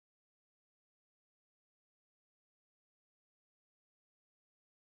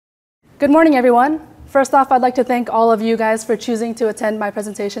Good morning, everyone. First off, I'd like to thank all of you guys for choosing to attend my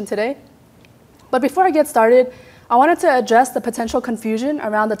presentation today. But before I get started, I wanted to address the potential confusion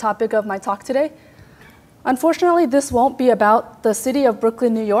around the topic of my talk today. Unfortunately, this won't be about the city of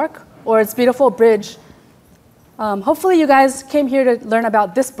Brooklyn, New York, or its beautiful bridge. Hopefully, you guys came here to learn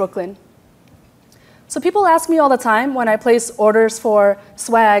about this Brooklyn. So people ask me all the time when I place orders for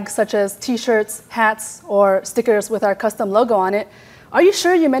swag, such as t-shirts, hats, or stickers with our custom logo on it, are you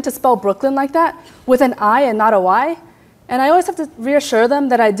sure you meant to spell Brooklyn like that, with an I and not a Y? And I always have to reassure them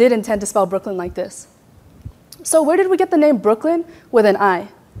that I did intend to spell Brooklyn like this. So where did we get the name Brooklyn with an I?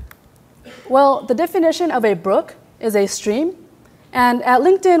 Well, the definition of a brook is a stream. And at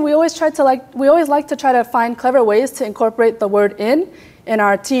LinkedIn, we always like to try to find clever ways to incorporate the word in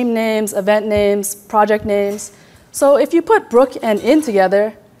our team names, event names, project names. So if you put brook and in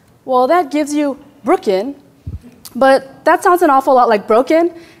together, well, that gives you Brooklyn. But that sounds an awful lot like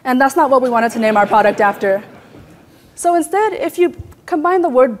broken, and that's not what we wanted to name our product after. So instead, if you combine the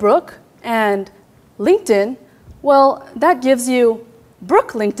word brook and LinkedIn, well, that gives you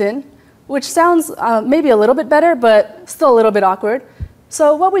Brook LinkedIn, which sounds maybe a little bit better, but still a little bit awkward.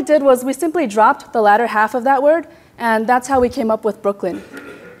 So what we did was we simply dropped the latter half of that word, and that's how we came up with Brooklyn.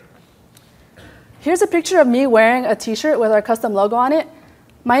 Here's a picture of me wearing a t-shirt with our custom logo on it.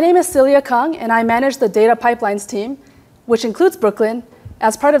 My name is Celia Kung, and I manage the data pipelines team, which includes Brooklyn,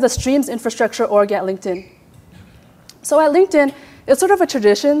 as part of the Streams Infrastructure org at LinkedIn. So at LinkedIn, it's sort of a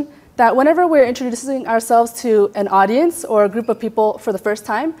tradition that whenever we're introducing ourselves to an audience or a group of people for the first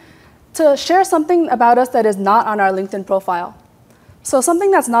time, to share something about us that is not on our LinkedIn profile. So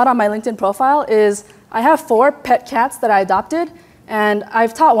something that's not on my LinkedIn profile is I have 4 pet cats that I adopted, and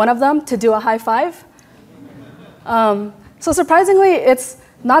I've taught one of them to do a high five. So surprisingly, it's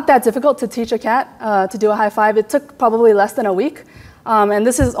not that difficult to teach a cat to do a high five. It took probably less than a week. And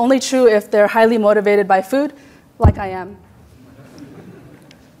this is only true if they're highly motivated by food, like I am.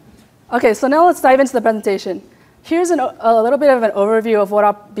 OK, so now let's dive into the presentation. Here's a little bit of an overview of what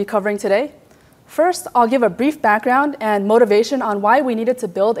I'll be covering today. First, I'll give a brief background and motivation on why we needed to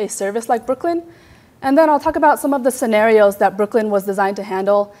build a service like Brooklyn. And then I'll talk about some of the scenarios that Brooklyn was designed to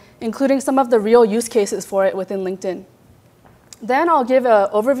handle, including some of the real use cases for it within LinkedIn. Then I'll give an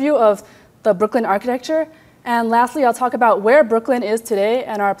overview of the Brooklyn architecture. And lastly, I'll talk about where Brooklyn is today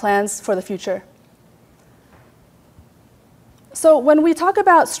and our plans for the future. So when we talk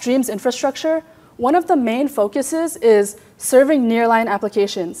about Streams infrastructure, one of the main focuses is serving nearline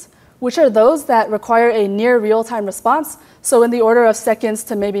applications, which are those that require a near real-time response, so in the order of seconds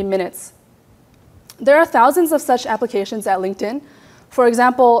to maybe minutes. There are thousands of such applications at LinkedIn. For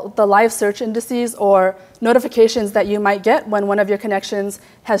example, the live search indices or notifications that you might get when one of your connections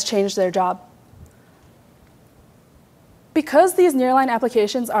has changed their job. Because these nearline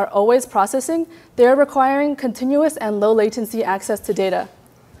applications are always processing, they're requiring continuous and low latency access to data.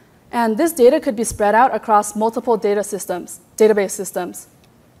 And this data could be spread out across multiple database systems.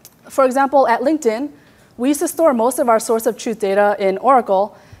 For example, at LinkedIn, we used to store most of our source of truth data in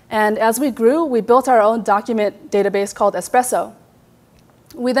Oracle. And as we grew, we built our own document database called Espresso.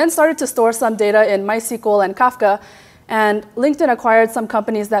 We then started to store some data in MySQL and Kafka. And LinkedIn acquired some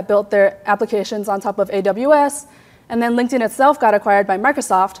companies that built their applications on top of AWS. And then LinkedIn itself got acquired by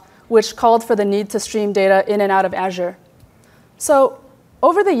Microsoft, which called for the need to stream data in and out of Azure. So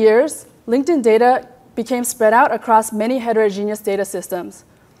over the years, LinkedIn data became spread out across many heterogeneous data systems.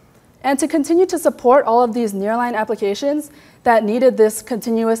 And to continue to support all of these nearline applications that needed this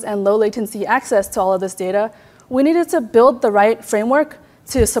continuous and low latency access to all of this data, we needed to build the right framework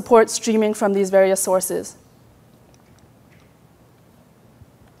to support streaming from these various sources.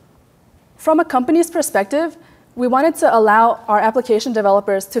 From a company's perspective, we wanted to allow our application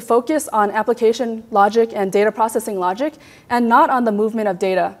developers to focus on application logic and data processing logic and not on the movement of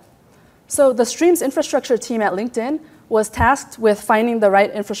data. So the Streams infrastructure team at LinkedIn was tasked with finding the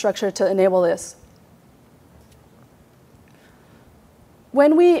right infrastructure to enable this.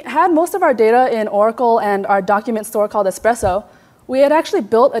 When we had most of our data in Oracle and our document store called Espresso, we had actually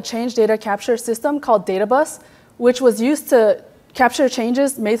built a change data capture system called Databus, which was used to capture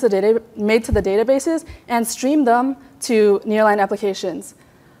changes made to the databases and stream them to nearline applications.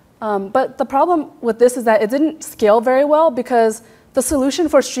 But the problem with this is that it didn't scale very well because the solution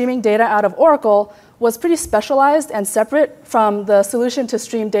for streaming data out of Oracle was pretty specialized and separate from the solution to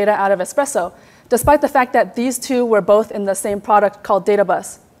stream data out of Espresso, despite the fact that these two were both in the same product called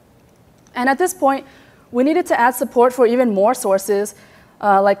Databus. And at this point, we needed to add support for even more sources,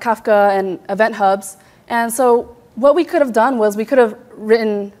 like Kafka and event hubs. And so what we could have done was we could have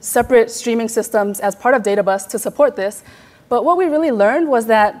written separate streaming systems as part of Databus to support this. But what we really learned was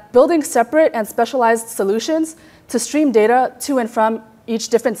that building separate and specialized solutions to stream data to and from each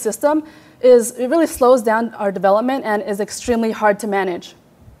different system it really slows down our development and is extremely hard to manage.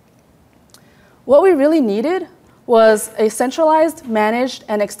 What we really needed was a centralized, managed,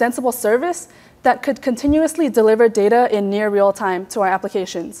 and extensible service that could continuously deliver data in near real time to our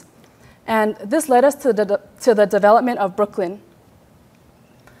applications. And this led us to the development of Brooklin.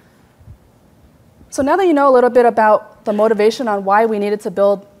 So now that you know a little bit about the motivation on why we needed to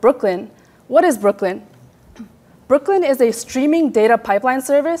build Brooklin, what is Brooklin? Brooklin is a streaming data pipeline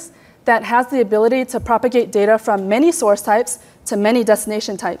service that has the ability to propagate data from many source types to many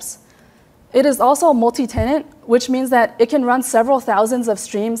destination types. It is also multi-tenant, which means that it can run several thousands of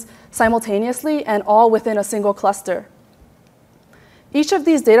streams simultaneously and all within a single cluster. Each of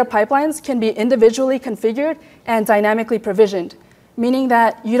these data pipelines can be individually configured and dynamically provisioned, meaning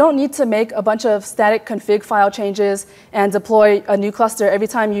that you don't need to make a bunch of static config file changes and deploy a new cluster every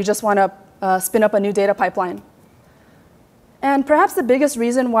time you just want to spin up a new data pipeline. And perhaps the biggest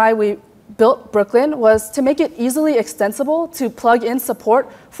reason why we built Brooklin was to make it easily extensible to plug in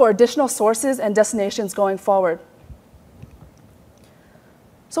support for additional sources and destinations going forward.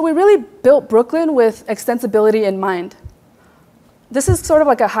 So we really built Brooklin with extensibility in mind. This is sort of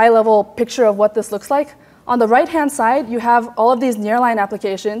like a high-level picture of what this looks like. On the right-hand side, you have all of these nearline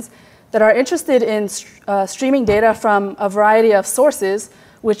applications that are interested in streaming data from a variety of sources,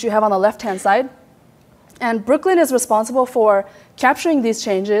 which you have on the left-hand side. And Brooklin is responsible for capturing these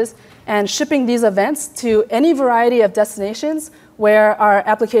changes and shipping these events to any variety of destinations where our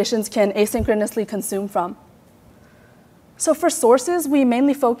applications can asynchronously consume from. So for sources, we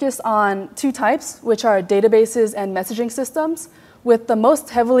mainly focus on two types, which are databases and messaging systems, with the most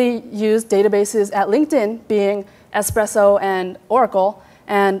heavily used databases at LinkedIn being Espresso and Oracle,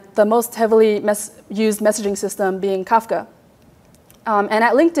 and the most heavily used messaging system being Kafka. And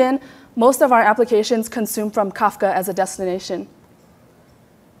at LinkedIn, most of our applications consume from Kafka as a destination.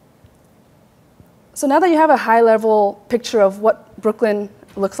 So now that you have a high-level picture of what Brooklin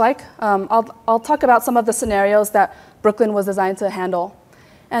looks like, I'll talk about some of the scenarios that Brooklin was designed to handle.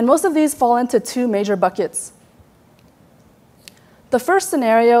 And most of these fall into two major buckets. The first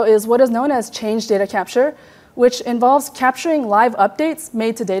scenario is what is known as change data capture, which involves capturing live updates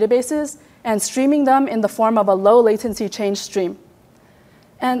made to databases and streaming them in the form of a low-latency change stream.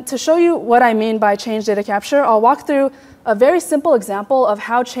 And to show you what I mean by change data capture, I'll walk through a very simple example of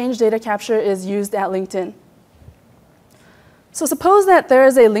how change data capture is used at LinkedIn. So suppose that there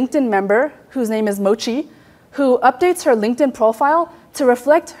is a LinkedIn member whose name is Mochi, who updates her LinkedIn profile to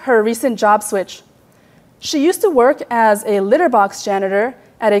reflect her recent job switch. She used to work as a litter box janitor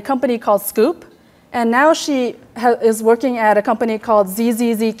at a company called Scoop, and now she is working at a company called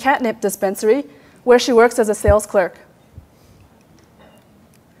ZZZ Catnip Dispensary, where she works as a sales clerk.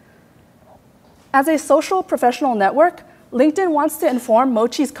 As a social professional network, LinkedIn wants to inform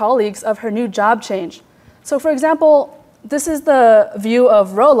Mochi's colleagues of her new job change. So for example, this is the view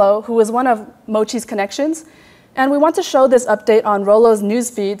of Rolo, who is one of Mochi's connections. And we want to show this update on Rolo's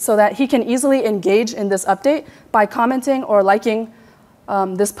newsfeed so that he can easily engage in this update by commenting or liking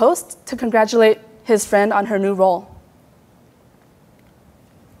this post to congratulate his friend on her new role.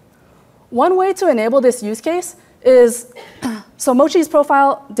 One way to enable this use case is, so Mochi's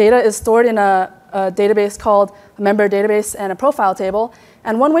profile data is stored in a database called a member database and a profile table.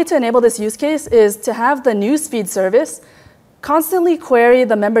 And one way to enable this use case is to have the newsfeed service constantly query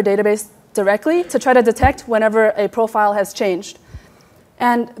the member database directly to try to detect whenever a profile has changed.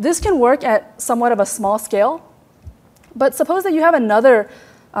 And this can work at somewhat of a small scale. But suppose that you have another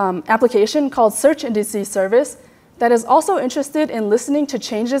application called Search Indices Service that is also interested in listening to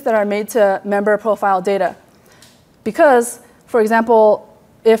changes that are made to member profile data. Because, for example,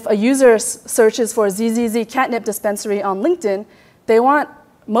 if a user searches for ZZZ Catnip Dispensary on LinkedIn, they want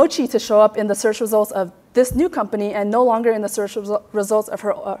Mochi to show up in the search results of this new company and no longer in the search results of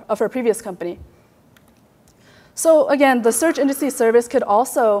her previous company. So again, the Search Indices Service could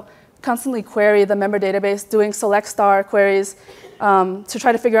also constantly query the member database, doing select star queries to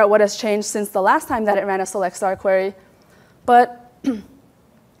try to figure out what has changed since the last time that it ran a select star query. But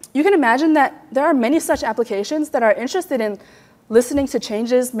you can imagine that there are many such applications that are interested in listening to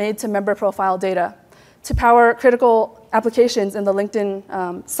changes made to member profile data to power critical applications in the LinkedIn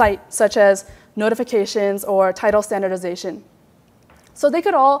site, such as notifications or title standardization. So they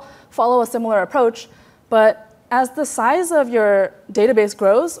could all follow a similar approach, but as the size of your database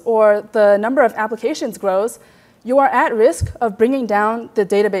grows or the number of applications grows, you are at risk of bringing down the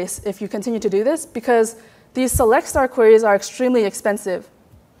database if you continue to do this, because these select star queries are extremely expensive.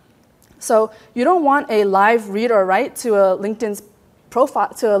 So you don't want a live read or write to a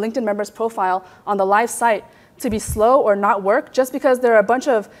LinkedIn member's profile on the live site to be slow or not work just because there are a bunch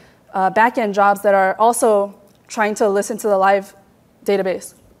of back-end jobs that are also trying to listen to the live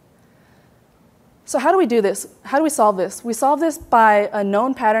database. So how do we do this? How do we solve this? We solve this by a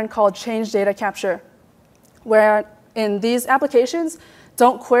known pattern called change data capture, where in these applications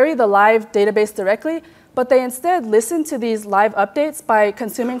don't query the live database directly, but they instead listen to these live updates by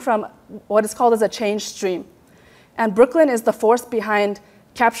consuming from what is called as a change stream. And Brooklin is the force behind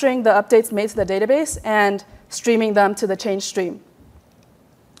capturing the updates made to the database and streaming them to the change stream.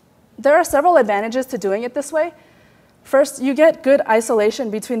 There are several advantages to doing it this way. First, you get good isolation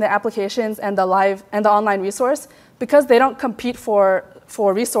between the applications and the online resource because they don't compete for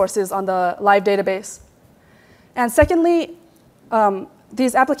resources on the live database. And secondly,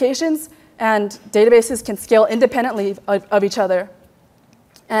 these applications and databases can scale independently of each other.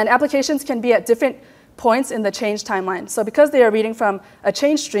 And applications can be at different points in the change timeline. So because they are reading from a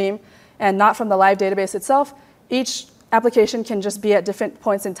change stream and not from the live database itself, each application can just be at different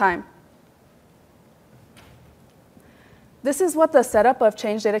points in time. This is what the setup of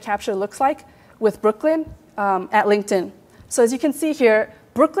change data capture looks like with Brooklin at LinkedIn. So as you can see here,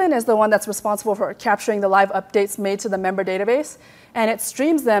 Brooklin is the one that's responsible for capturing the live updates made to the member database, and it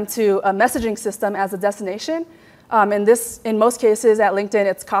streams them to a messaging system as a destination. In most cases at LinkedIn,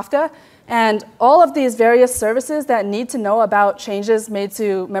 it's Kafka. And all of these various services that need to know about changes made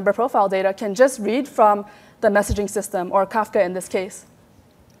to member profile data can just read from the messaging system, or Kafka in this case.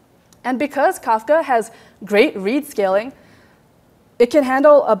 And because Kafka has great read scaling, it can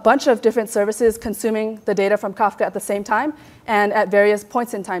handle a bunch of different services consuming the data from Kafka at the same time and at various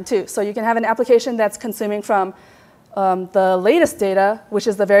points in time too. So you can have an application that's consuming from the latest data, which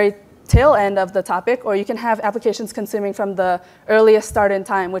is the very tail end of the topic, or you can have applications consuming from the earliest start in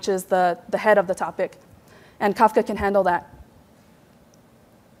time, which is the head of the topic. And Kafka can handle that.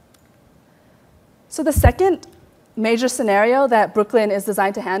 So the second major scenario that Brooklin is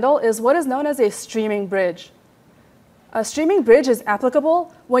designed to handle is what is known as a streaming bridge. A streaming bridge is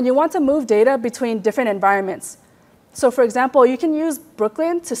applicable when you want to move data between different environments. So for example, you can use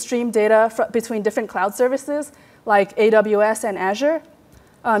Brooklin to stream data between different cloud services like AWS and Azure.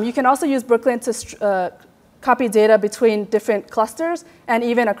 You can also use Brooklin to copy data between different clusters and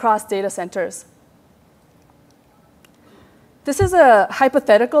even across data centers. This is a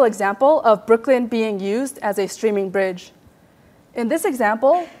hypothetical example of Brooklin being used as a streaming bridge. In this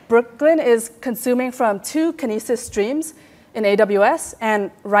example, Brooklin is consuming from 2 Kinesis streams in AWS and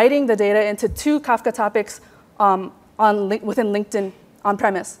writing the data into 2 Kafka topics within LinkedIn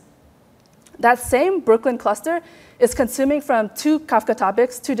on-premise. That same Brooklin cluster is consuming from 2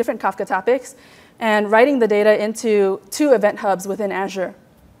 different Kafka topics, and writing the data into 2 event hubs within Azure.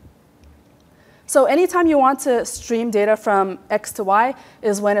 So anytime you want to stream data from X to Y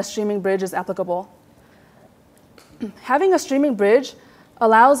is when a streaming bridge is applicable. Having a streaming bridge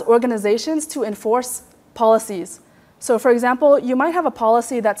allows organizations to enforce policies. So for example, you might have a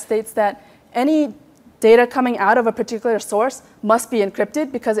policy that states that any data coming out of a particular source must be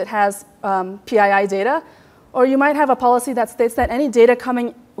encrypted because it has PII data. Or you might have a policy that states that any data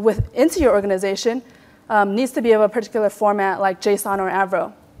coming into your organization needs to be of a particular format like JSON or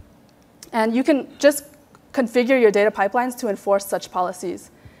Avro. And you can just configure your data pipelines to enforce such policies.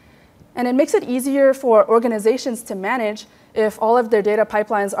 And it makes it easier for organizations to manage if all of their data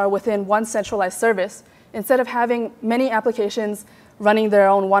pipelines are within one centralized service, instead of having many applications running their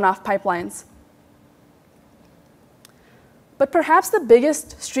own one-off pipelines. But perhaps the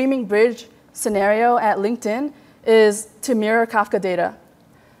biggest streaming bridge scenario at LinkedIn is to mirror Kafka data.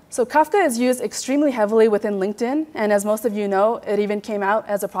 So Kafka is used extremely heavily within LinkedIn, and as most of you know, it even came out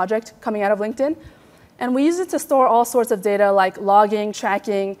as a project coming out of LinkedIn. And we use it to store all sorts of data like logging,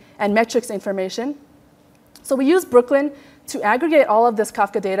 tracking, and metrics information. So we use Brooklin to aggregate all of this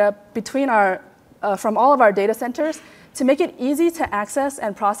Kafka data from all of our data centers to make it easy to access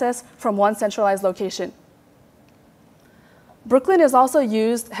and process from one centralized location. Brooklin is also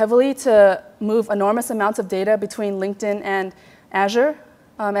used heavily to move enormous amounts of data between LinkedIn and Azure.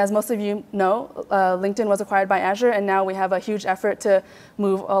 As most of you know, LinkedIn was acquired by Azure, and now we have a huge effort to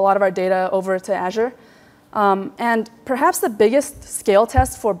move a lot of our data over to Azure. And perhaps the biggest scale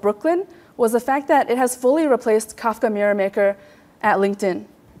test for Brooklin was the fact that it has fully replaced Kafka Mirror Maker at LinkedIn.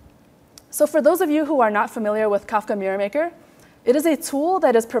 So for those of you who are not familiar with Kafka Mirror Maker, it is a tool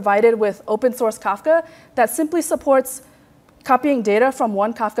that is provided with open source Kafka that simply supports copying data from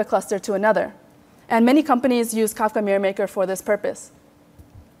one Kafka cluster to another. And many companies use Kafka Mirror Maker for this purpose.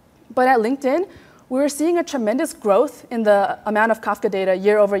 But at LinkedIn, we were seeing a tremendous growth in the amount of Kafka data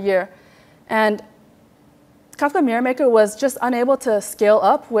year over year. And Kafka Mirror Maker was just unable to scale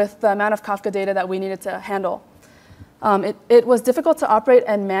up with the amount of Kafka data that we needed to handle. It was difficult to operate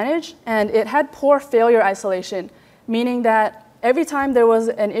and manage, and it had poor failure isolation, meaning that every time there was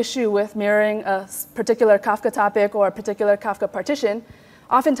an issue with mirroring a particular Kafka topic or a particular Kafka partition,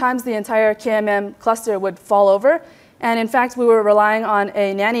 oftentimes the entire KMM cluster would fall over. And in fact, we were relying on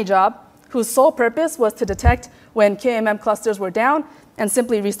a nanny job whose sole purpose was to detect when KMM clusters were down and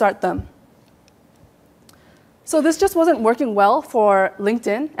simply restart them. So this just wasn't working well for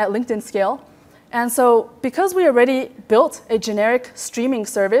LinkedIn at LinkedIn scale. And so because we already built a generic streaming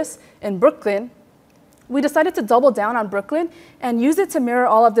service in Brooklyn, we decided to double down on Brooklyn and use it to mirror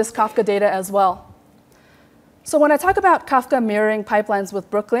all of this Kafka data as well. So when I talk about Kafka mirroring pipelines with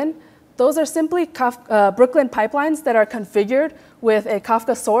Brooklyn, those are simply Brooklyn pipelines that are configured with a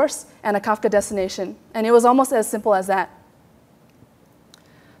Kafka source and a Kafka destination. And it was almost as simple as that.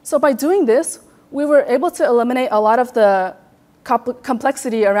 So by doing this, we were able to eliminate a lot of the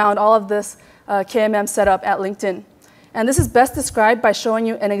complexity around all of this KMM setup at LinkedIn. And this is best described by showing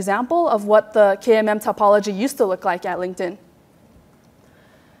you an example of what the KMM topology used to look like at LinkedIn.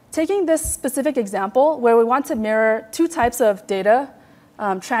 Taking this specific example, where we want to mirror two types of data,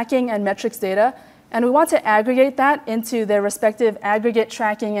 tracking and metrics data, and we want to aggregate that into their respective aggregate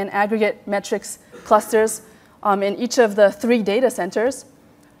tracking and aggregate metrics clusters in each of the 3 data centers.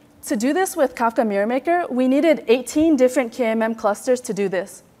 To do this with Kafka Mirror Maker, we needed 18 different KMM clusters to do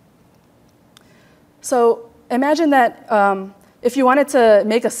this. So imagine that if you wanted to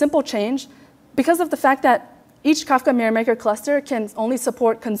make a simple change, because of the fact that each Kafka Mirror Maker cluster can only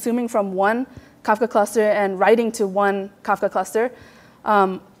support consuming from one Kafka cluster and writing to one Kafka cluster,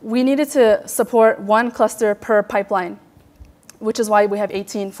 we needed to support one cluster per pipeline, which is why we have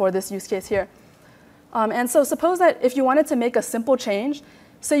 18 for this use case here. And so suppose that if you wanted to make a simple change,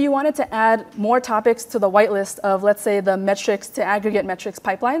 say you wanted to add more topics to the whitelist of, let's say, the metrics to aggregate metrics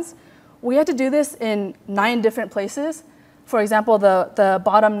pipelines, we had to do this in 9 different places. For example, the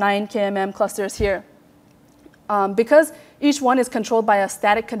bottom 9 KMM clusters here. Because each one is controlled by a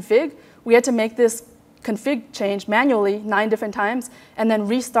static config, we had to make this config change manually 9 different times and then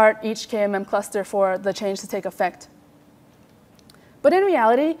restart each KMM cluster for the change to take effect. But in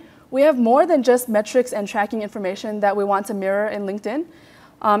reality, we have more than just metrics and tracking information that we want to mirror in LinkedIn.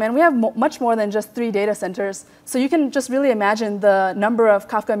 And we have much more than just 3 data centers. So you can just really imagine the number of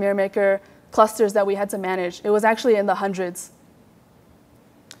Kafka Mirror Maker clusters that we had to manage. It was actually in the hundreds.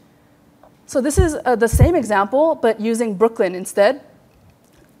 So this is the same example, but using Brooklyn instead.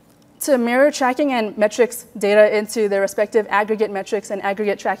 To mirror tracking and metrics data into their respective aggregate metrics and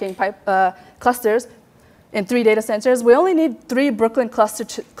aggregate tracking clusters in 3 data centers, we only need 3 Brooklyn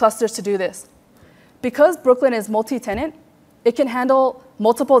clusters to do this. Because Brooklyn is multi-tenant, it can handle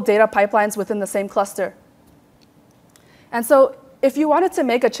multiple data pipelines within the same cluster. And so if you wanted to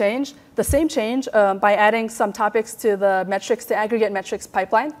make a change, the same change by adding some topics to the metrics to aggregate metrics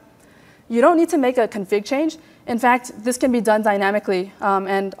pipeline, you don't need to make a config change. In fact, this can be done dynamically.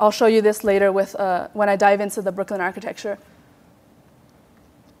 And I'll show you this later with, when I dive into the Brooklyn architecture.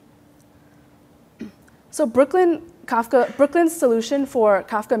 So Brooklyn's solution for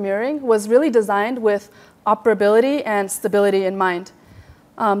Kafka mirroring was really designed with operability and stability in mind.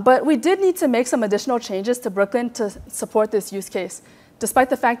 But we did need to make some additional changes to Brooklyn to support this use case, despite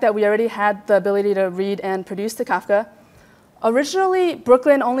the fact that we already had the ability to read and produce to Kafka. Originally,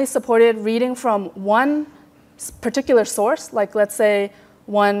 Brooklyn only supported reading from one particular source, like let's say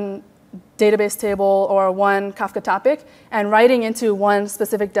one database table or one Kafka topic, and writing into one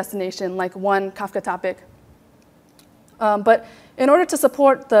specific destination, like one Kafka topic. But in order to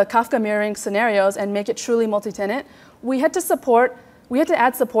support the Kafka mirroring scenarios and make it truly multi-tenant, we had to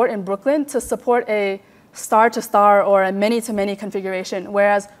add support in Brooklyn to support a star-to-star or a many-to-many configuration,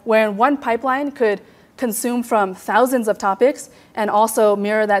 wherein one pipeline could consume from thousands of topics and also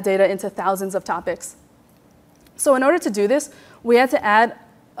mirror that data into thousands of topics. So in order to do this, we had to add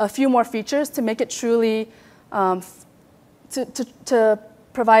a few more features to make it truly, to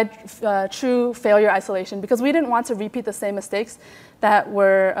provide true failure isolation, because we didn't want to repeat the same mistakes that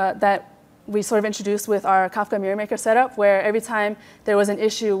we sort of introduced with our Kafka Mirror Maker setup, where every time there was an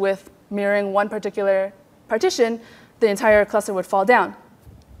issue with mirroring one particular partition, the entire cluster would fall down.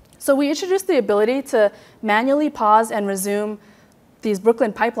 So we introduced the ability to manually pause and resume these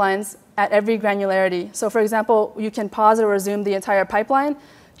Brooklyn pipelines at every granularity. So for example, you can pause or resume the entire pipeline,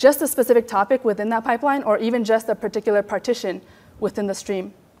 just a specific topic within that pipeline, or even just a particular partition within the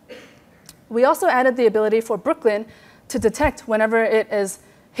stream. We also added the ability for Brooklyn to detect whenever it is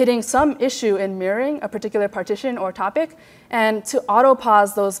hitting some issue in mirroring a particular partition or topic, and to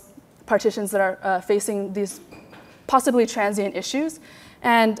auto-pause those partitions that are facing these possibly transient issues.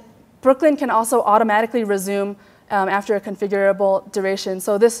 And Brooklin can also automatically resume after a configurable duration.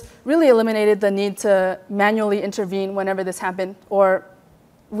 So this really eliminated the need to manually intervene whenever this happened, or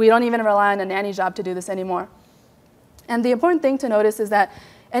we don't even rely on a nanny job to do this anymore. And the important thing to notice is that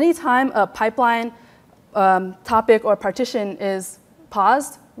anytime a pipeline topic or partition is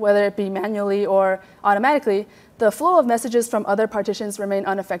paused, whether it be manually or automatically, the flow of messages from other partitions remain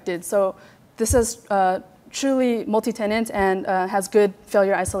unaffected. So this is truly multi-tenant and has good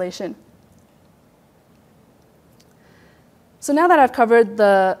failure isolation. So now that I've covered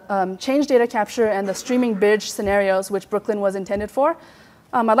the change data capture and the streaming bridge scenarios which Brooklin was intended for,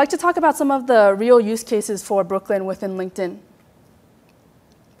 I'd like to talk about some of the real use cases for Brooklin within LinkedIn.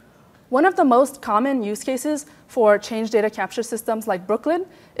 One of the most common use cases for change data capture systems like Brooklin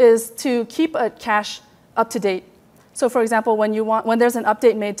is to keep a cache up to date. So for example, when there's an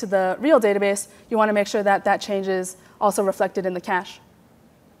update made to the real database, you want to make sure that that change is also reflected in the cache.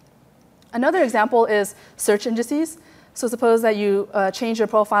 Another example is search indices. So suppose that you change your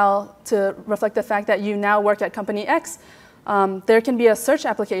profile to reflect the fact that you now work at company X. There can be a search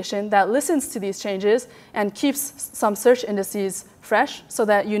application that listens to these changes and keeps some search indices fresh so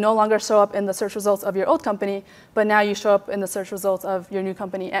that you no longer show up in the search results of your old company, but now you show up in the search results of your new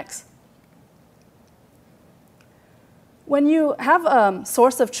company X. When you have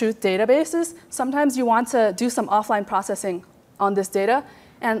source of truth databases, sometimes you want to do some offline processing on this data.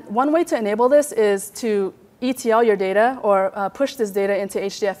 And one way to enable this is to ETL your data or push this data into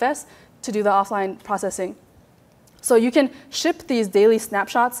HDFS to do the offline processing. So you can ship these daily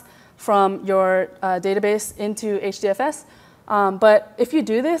snapshots from your database into HDFS. But if you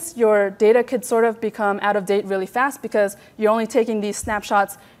do this, your data could sort of become out of date really fast because you're only taking these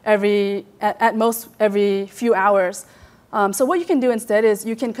snapshots at most every few hours. So what you can do instead is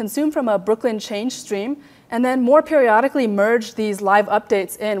you can consume from a Brooklin change stream and then more periodically merge these live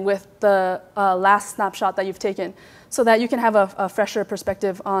updates in with the last snapshot that you've taken so that you can have a fresher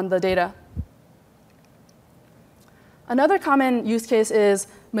perspective on the data. Another common use case is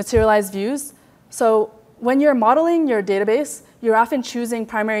materialized views. So when you're modeling your database, you're often choosing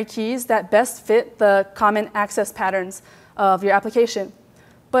primary keys that best fit the common access patterns of your application.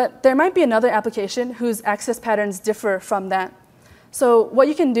 But there might be another application whose access patterns differ from that. So what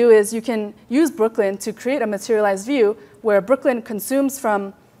you can do is you can use Brooklin to create a materialized view where Brooklin consumes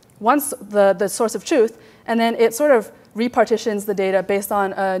from the source of truth, and then it sort of repartitions the data based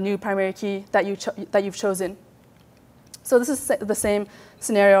on a new primary key that you've chosen. So this is the same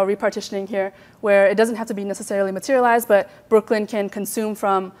scenario, repartitioning here, where it doesn't have to be necessarily materialized, but Brooklin can consume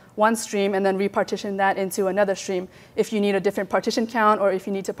from one stream and then repartition that into another stream if you need a different partition count or if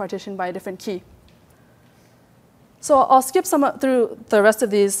you need to partition by a different key. So I'll skip through the rest of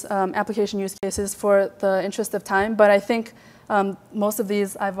these application use cases for the interest of time, but I think most of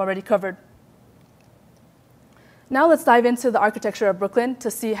these I've already covered. Now let's dive into the architecture of Brooklin to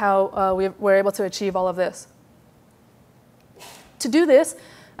see how we're able to achieve all of this. To do this,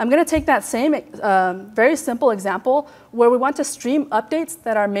 I'm going to take that same very simple example where we want to stream updates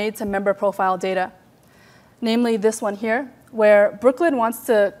that are made to member profile data, namely this one here, where Brooklin wants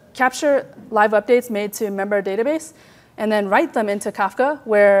to capture live updates made to member database and then write them into Kafka,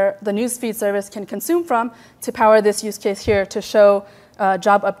 where the newsfeed service can consume from to power this use case here to show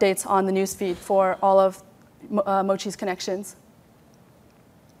job updates on the newsfeed for all of Mochi's connections.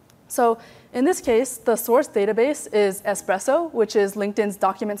 So in this case, the source database is Espresso, which is LinkedIn's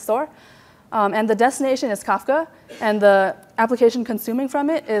document store. And the destination is Kafka, and the application consuming from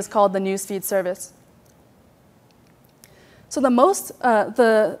it is called the newsfeed service. So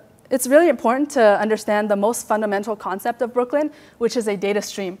it's really important to understand the most fundamental concept of Brooklin, which is a data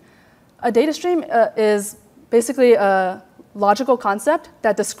stream. A data stream is basically a logical concept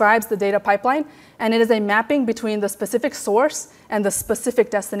that describes the data pipeline, and it is a mapping between the specific source and the specific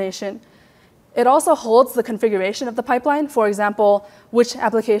destination. It also holds the configuration of the pipeline, for example, which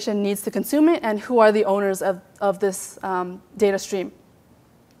application needs to consume it and who are the owners of this data stream.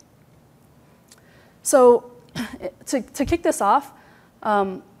 So to kick this off,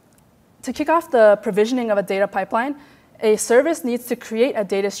 to kick off the provisioning of a data pipeline, a service needs to create a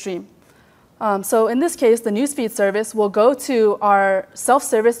data stream. So in this case, the newsfeed service will go to our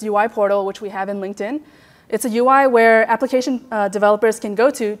self-service UI portal, which we have in LinkedIn. It's a UI where application developers can go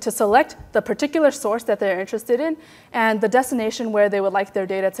to select the particular source that they're interested in and the destination where they would like their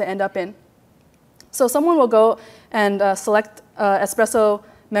data to end up in. So someone will go and select Espresso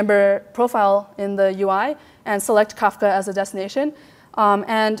member profile in the UI and select Kafka as a destination.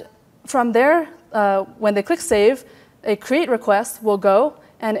 And from there, when they click save, a create request will go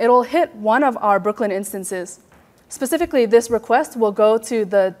and it'll hit one of our Brooklyn instances. Specifically, this request will go to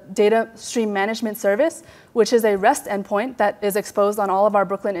the data stream management service, which is a REST endpoint that is exposed on all of our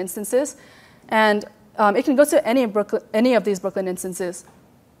Brooklyn instances. And it can go to any of these Brooklyn instances.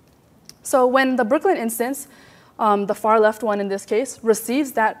 So when the Brooklyn instance, the far left one in this case,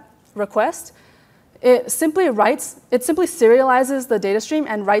 receives that request, it simply serializes the data stream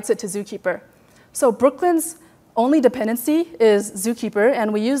and writes it to Zookeeper. So Brooklyn's only dependency is Zookeeper,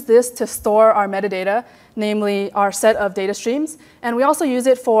 and we use this to store our metadata, namely our set of data streams. And we also use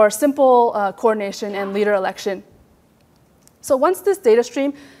it for simple coordination and leader election. So once this data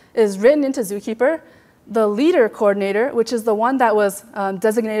stream is written into Zookeeper, the leader coordinator, which is the one that was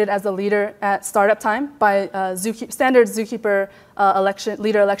designated as the leader at startup time by standard Zookeeper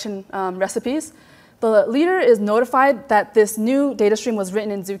leader election recipes, the leader is notified that this new data stream was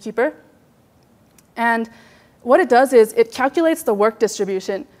written in Zookeeper. And what it does is it calculates the work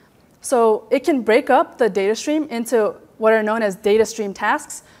distribution. So it can break up the data stream into what are known as data stream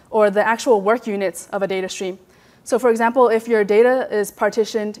tasks, or the actual work units of a data stream. So for example, if your data is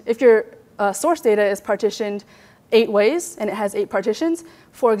partitioned, if your source data is partitioned 8 ways and it has 8 partitions,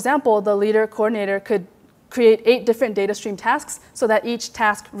 for example, the leader coordinator could create 8 different data stream tasks so that each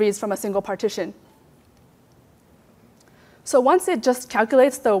task reads from a single partition. So once it just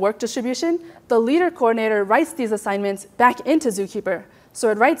calculates the work distribution, the leader coordinator writes these assignments back into Zookeeper.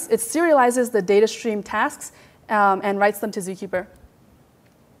 So it serializes the data stream tasks and writes them to Zookeeper.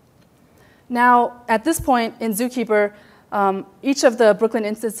 Now, at this point in Zookeeper, each of the Brooklyn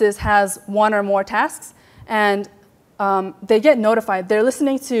instances has 1 or more tasks, and they get notified. They're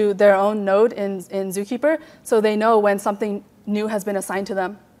listening to their own node in Zookeeper, so they know when something new has been assigned to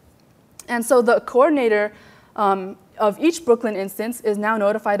them. And so the coordinator of each Brooklyn instance is now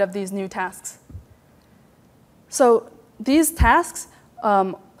notified of these new tasks. So these tasks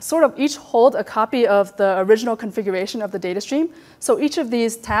sort of each hold a copy of the original configuration of the data stream. So each of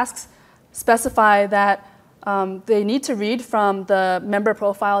these tasks specify that they need to read from the member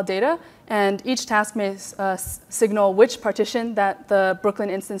profile data, and each task may signal which partition that the Brooklyn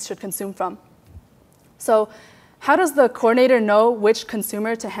instance should consume from. So how does the coordinator know which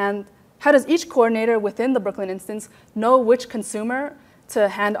consumer to hand? How does each coordinator within the Brooklyn instance know which consumer to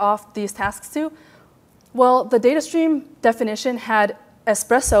hand off these tasks to? Well, the data stream definition had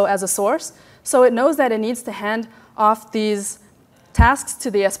espresso as a source, so it knows that it needs to hand off these tasks to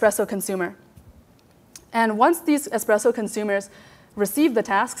the espresso consumer. And once these espresso consumers receive the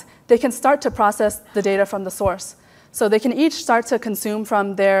tasks, they can start to process the data from the source. So they can each start to consume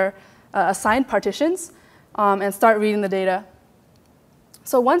from their assigned partitions and start reading the data.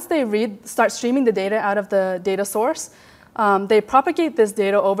 So once they start streaming the data out of the data source, they propagate this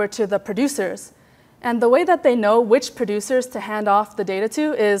data over to the producers. And the way that they know which producers to hand off the data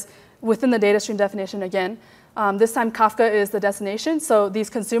to is within the data stream definition again. This time Kafka is the destination, so these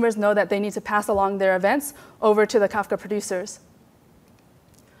consumers know that they need to pass along their events over to the Kafka producers.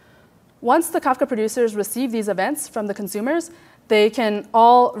 Once the Kafka producers receive these events from the consumers, they can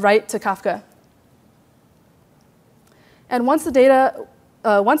all write to Kafka. And once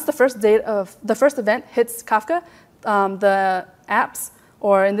the first event hits Kafka, the apps,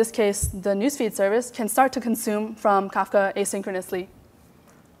 or in this case, the newsfeed service, can start to consume from Kafka asynchronously.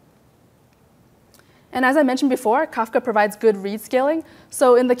 And as I mentioned before, Kafka provides good read scaling.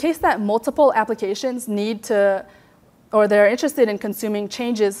 So in the case that multiple applications need to, or they're interested in consuming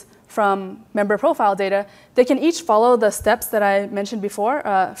changes from member profile data, they can each follow the steps that I mentioned before.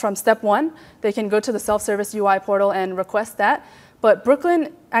 From step 1, they can go to the self-service UI portal and request that. But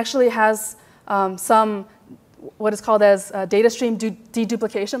Brooklyn actually has some what is called as data stream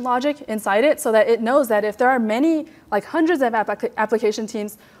deduplication logic inside it, so that it knows that if there are many, like hundreds of application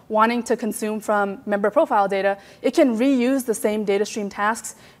teams wanting to consume from member profile data, it can reuse the same data stream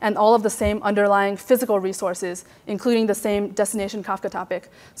tasks and all of the same underlying physical resources, including the same destination Kafka topic.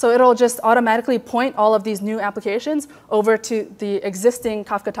 So it'll just automatically point all of these new applications over to the existing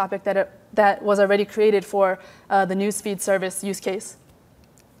Kafka topic that was already created for the newsfeed service use case.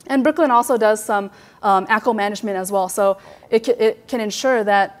 And Brooklyn also does some ACL management as well. So it can ensure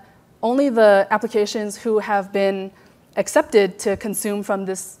that only the applications who have been accepted to consume from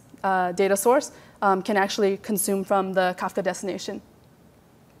this data source can actually consume from the Kafka destination.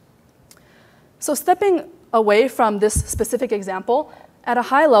 So stepping away from this specific example, at a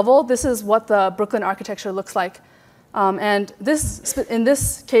high level, this is what the Brooklyn architecture looks like. And in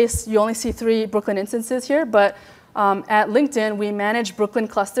this case, you only see 3 Brooklyn instances here, but at LinkedIn, we manage Brooklyn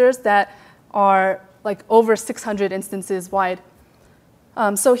clusters that are like over 600 instances wide.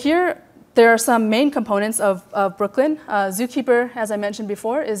 So here, There are some main components of Brooklin. Zookeeper, as I mentioned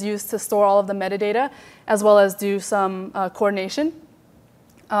before, is used to store all of the metadata as well as do some coordination.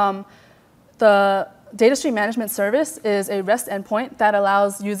 The Data Stream Management Service is a REST endpoint that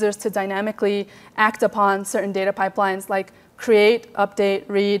allows users to dynamically act upon certain data pipelines like create, update,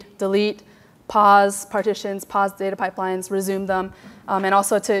 read, delete, pause partitions, pause data pipelines, resume them, and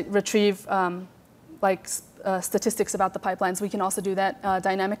also to retrieve statistics about the pipelines. We can also do that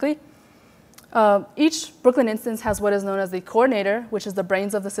dynamically. Each Brooklin instance has what is known as the coordinator, which is the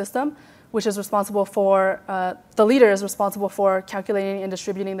brains of the system, which is responsible for, the leader is responsible for calculating and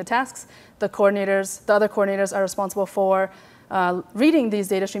distributing the tasks. The other coordinators are responsible for reading these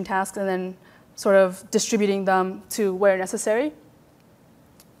data stream tasks and then sort of distributing them to where necessary.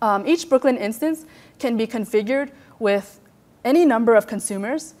 Each Brooklin instance can be configured with any number of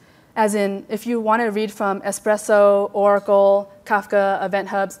consumers, as in if you want to read from Espresso, Oracle, Kafka, Event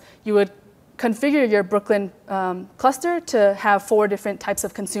Hubs, you would configure your Brooklin cluster to have 4 different types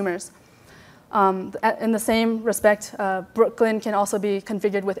of consumers. In the same respect, Brooklin can also be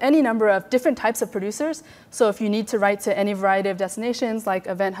configured with any number of different types of producers. So if you need to write to any variety of destinations like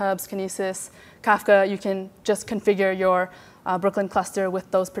Event Hubs, Kinesis, Kafka, you can just configure your Brooklin cluster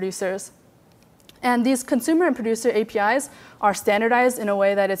with those producers. And these consumer and producer APIs are standardized in a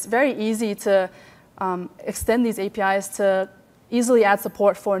way that it's very easy to extend these APIs to easily add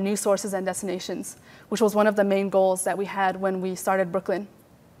support for new sources and destinations, which was one of the main goals that we had when we started Brooklin.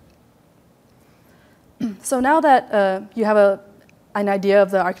 So now that you have an idea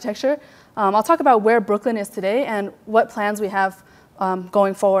of the architecture, I'll talk about where Brooklin is today and what plans we have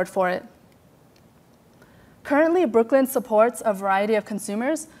going forward for it. Currently, Brooklin supports a variety of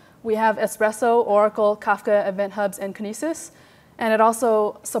consumers. We have Espresso, Oracle, Kafka, Event Hubs, and Kinesis. And it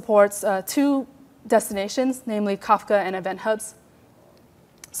also supports 2 destinations, namely Kafka and Event Hubs.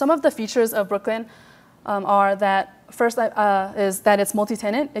 Some of the features of Brooklin are that first is that it's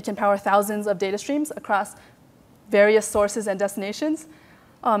multi-tenant. It can power thousands of data streams across various sources and destinations.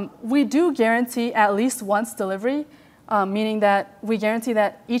 We do guarantee at least once delivery, meaning that we guarantee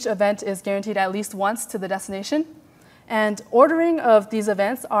that each event is guaranteed at least once to the destination. And ordering of these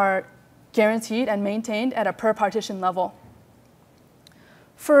events are guaranteed and maintained at a per partition level.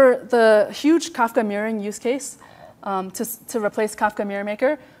 For the huge Kafka mirroring use case, to replace Kafka Mirror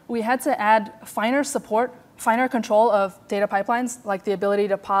Maker, we had to add finer support, finer control of data pipelines, like the ability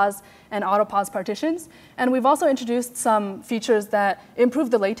to pause and auto-pause partitions. And we've also introduced some features that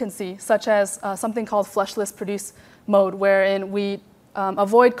improve the latency, such as something called flushless produce mode, wherein we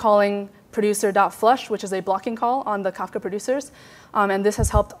avoid calling producer.flush, which is a blocking call on the Kafka producers. And this has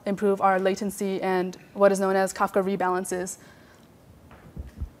helped improve our latency and what is known as Kafka rebalances.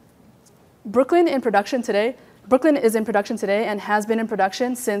 Brooklin is in production today and has been in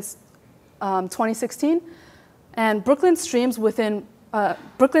production since 2016. And Brooklin streams with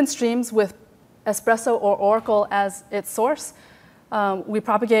Espresso or Oracle as its source. We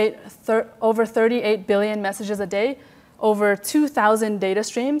propagate over 38 billion messages a day, over 2,000 data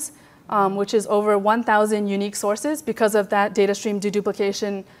streams, which is over 1,000 unique sources because of that data stream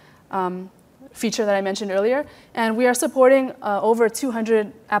deduplication feature that I mentioned earlier. And we are supporting over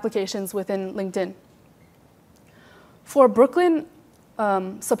 200 applications within LinkedIn. For Brooklin,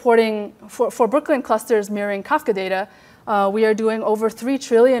 for Brooklin clusters mirroring Kafka data, we are doing over 3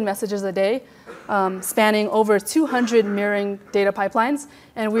 trillion messages a day, spanning over 200 mirroring data pipelines,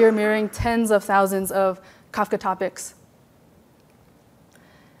 and we are mirroring tens of thousands of Kafka topics.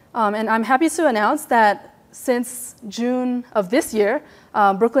 And I'm happy to announce that since June of this year,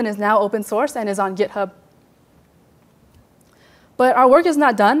 Brooklin is now open source and is on GitHub. But our work is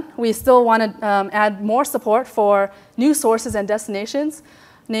not done. We still want to add more support for new sources and destinations.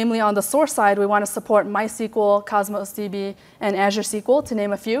 Namely, on the source side, we want to support MySQL, Cosmos DB, and Azure SQL, to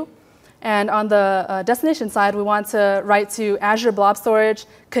name a few. And on the destination side, we want to write to Azure Blob Storage,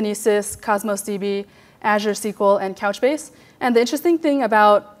 Kinesis, Cosmos DB, Azure SQL, and Couchbase. And the interesting thing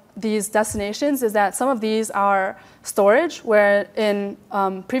about these destinations is that some of these are storage, where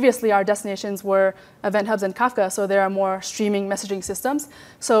previously our destinations were Event Hubs and Kafka, so there are more streaming messaging systems.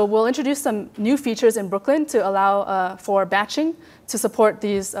 So we'll introduce some new features in Brooklin to allow for batching to support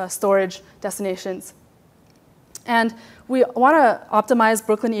these storage destinations. And we want to optimize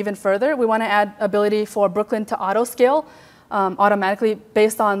Brooklin even further. We want to add ability for Brooklin to auto-scale automatically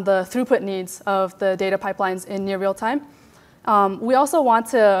based on the throughput needs of the data pipelines in near real time. We also want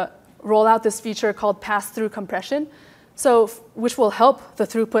to roll out this feature called pass-through compression, which will help the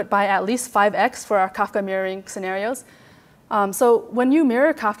throughput by at least 5x for our Kafka mirroring scenarios. So when you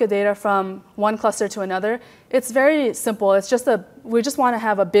mirror Kafka data from one cluster to another, it's very simple. It's just we just want to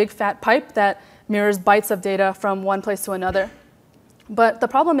have a big fat pipe that mirrors bytes of data from one place to another. But the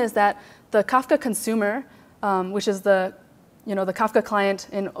problem is that the Kafka consumer, which is the Kafka client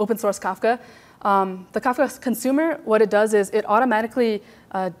in open source Kafka, the Kafka consumer, what it does is it automatically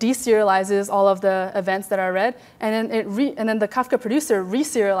deserializes all of the events that are read, and then the Kafka producer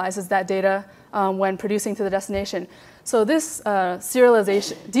reserializes that data when producing to the destination. So this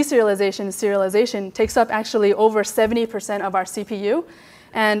deserialization takes up actually over 70% of our CPU,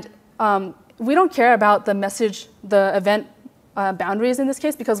 and we don't care about the event boundaries in this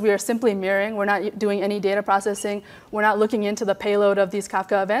case because we are simply mirroring. We're not doing any data processing. We're not looking into the payload of these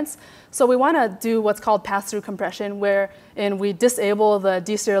Kafka events. So we want to do what's called pass-through compression, wherein we disable the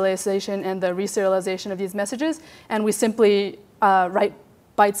deserialization and the reserialization of these messages, and we simply write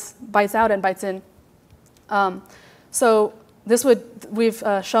bytes out and bytes in. So we've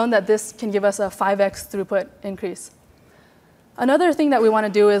shown that this can give us a 5x throughput increase. Another thing that we want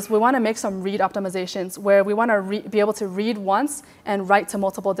to do is we want to make some read optimizations where we want to be able to read once and write to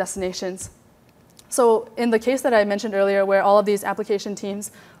multiple destinations. So in the case that I mentioned earlier where all of these application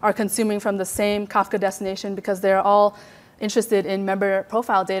teams are consuming from the same Kafka destination because they're all interested in member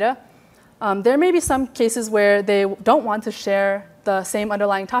profile data, there may be some cases where they don't want to share the same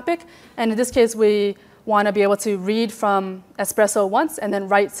underlying topic. And in this case, we want to be able to read from Espresso once and then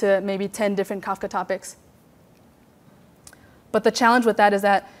write to maybe 10 different Kafka topics. But the challenge with that is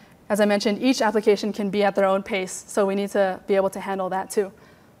that, as I mentioned, each application can be at their own pace. So we need to be able to handle that too.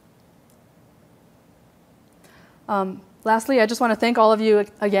 Lastly, I just want to thank all of you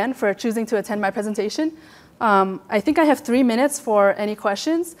again for choosing to attend my presentation. I think I have 3 minutes for any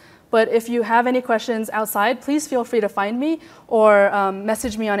questions. But if you have any questions outside, please feel free to find me or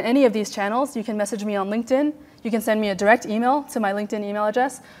message me on any of these channels. You can message me on LinkedIn. You can send me a direct email to my LinkedIn email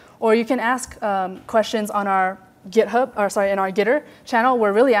address. Or you can ask questions on our in our Gitter channel.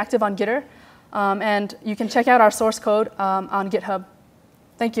 We're really active on Gitter. And you can check out our source code on GitHub.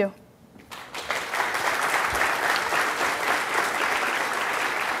 Thank you.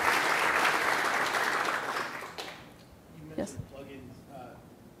 Yes. Plugins.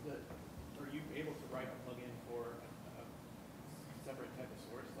 Are you able to write a plugin for a separate type of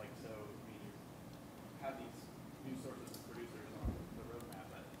source? Like, so we have these new sources of producers on the roadmap,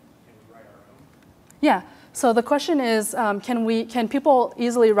 but can we write our own? Yeah. So the question is, can people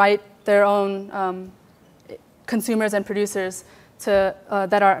easily write their own consumers and producers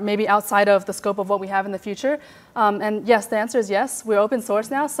that are maybe outside of the scope of what we have in the future? And yes, the answer is yes. We're open source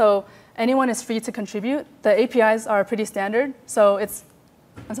now, so anyone is free to contribute. The APIs are pretty standard, so it's,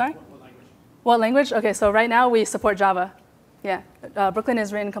 I'm sorry? What language? What language? Okay, so right now we support Java. Yeah, Brooklyn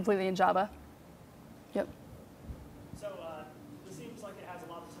is written completely in Java. Yep. So this seems like it has a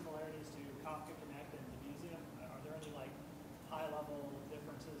lot of similarities to Kafka Connect and Debezium. Are there any high-level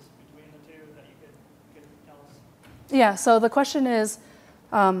differences between the two that you could tell us? Yeah, so the question is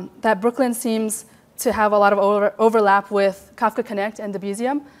that Brooklyn seems to have a lot of overlap with Kafka Connect and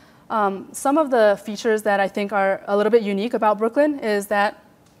Debezium. Some of the features that I think are a little bit unique about Brooklyn is that,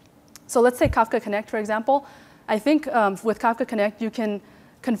 so let's take Kafka Connect, for example. I think with Kafka Connect, you can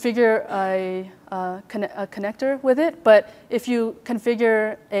configure a connector with it, but if you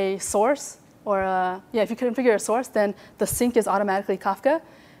configure a source, if you configure a source, then the sink is automatically Kafka.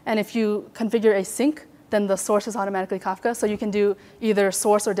 And if you configure a sink, then the source is automatically Kafka. So you can do either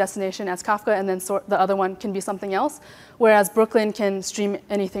source or destination as Kafka, and then the other one can be something else. Whereas Brooklyn can stream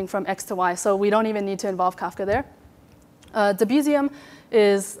anything from X to Y. So we don't even need to involve Kafka there. Debezium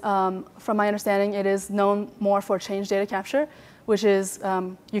is, from my understanding, it is known more for change data capture, which is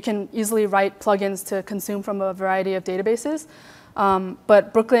you can easily write plugins to consume from a variety of databases.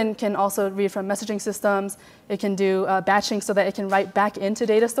 But Brooklyn can also read from messaging systems. It can do batching so that it can write back into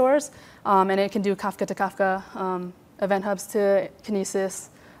data stores. And it can do Kafka to Kafka, event hubs to Kinesis.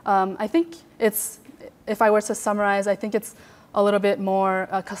 I think it's, if I were to summarize, I think it's a little bit more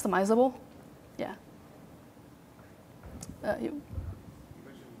customizable. Yeah. You mentioned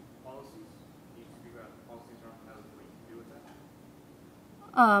policies. Can you speak about policies around what you can do with that?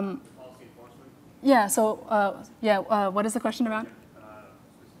 Policy enforcement? Yeah, so what is the question about?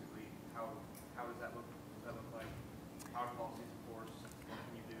 Specifically, how does that look? What does that look like? How are policies enforced? What can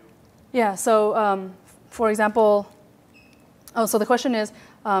you do? Yeah, so for example, so the question is,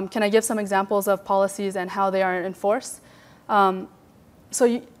 can I give some examples of policies and how they are enforced?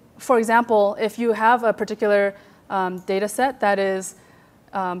 For example, if you have a particular data set that is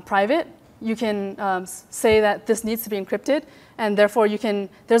private, you can say that this needs to be encrypted, and therefore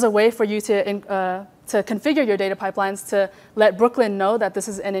there's a way for you to to configure your data pipelines to let Brooklyn know that this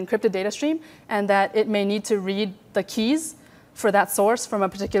is an encrypted data stream and that it may need to read the keys for that source from a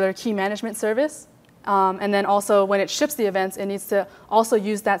particular key management service. And then also when it ships the events, it needs to also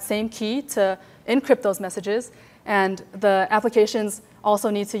use that same key to encrypt those messages. And the applications also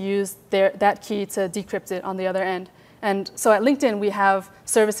need to use that key to decrypt it on the other end. And so at LinkedIn, we have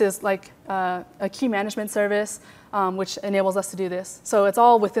services like a key management service, which enables us to do this. So it's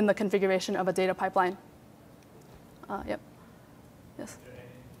all within the configuration of a data pipeline. Yep. Yes. Is there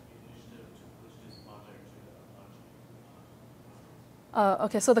any initiative to push this project to Apache?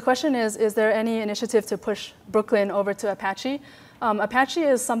 Okay, so the question is there any initiative to push Brooklyn over to Apache? Apache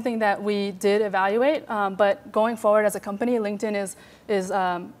is something that we did evaluate, but going forward as a company, LinkedIn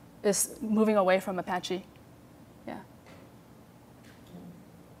is moving away from Apache. Yeah.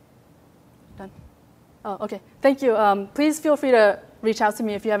 Done. Oh, okay. Thank you. Please feel free to reach out to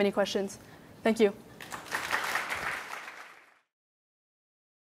me if you have any questions. Thank you.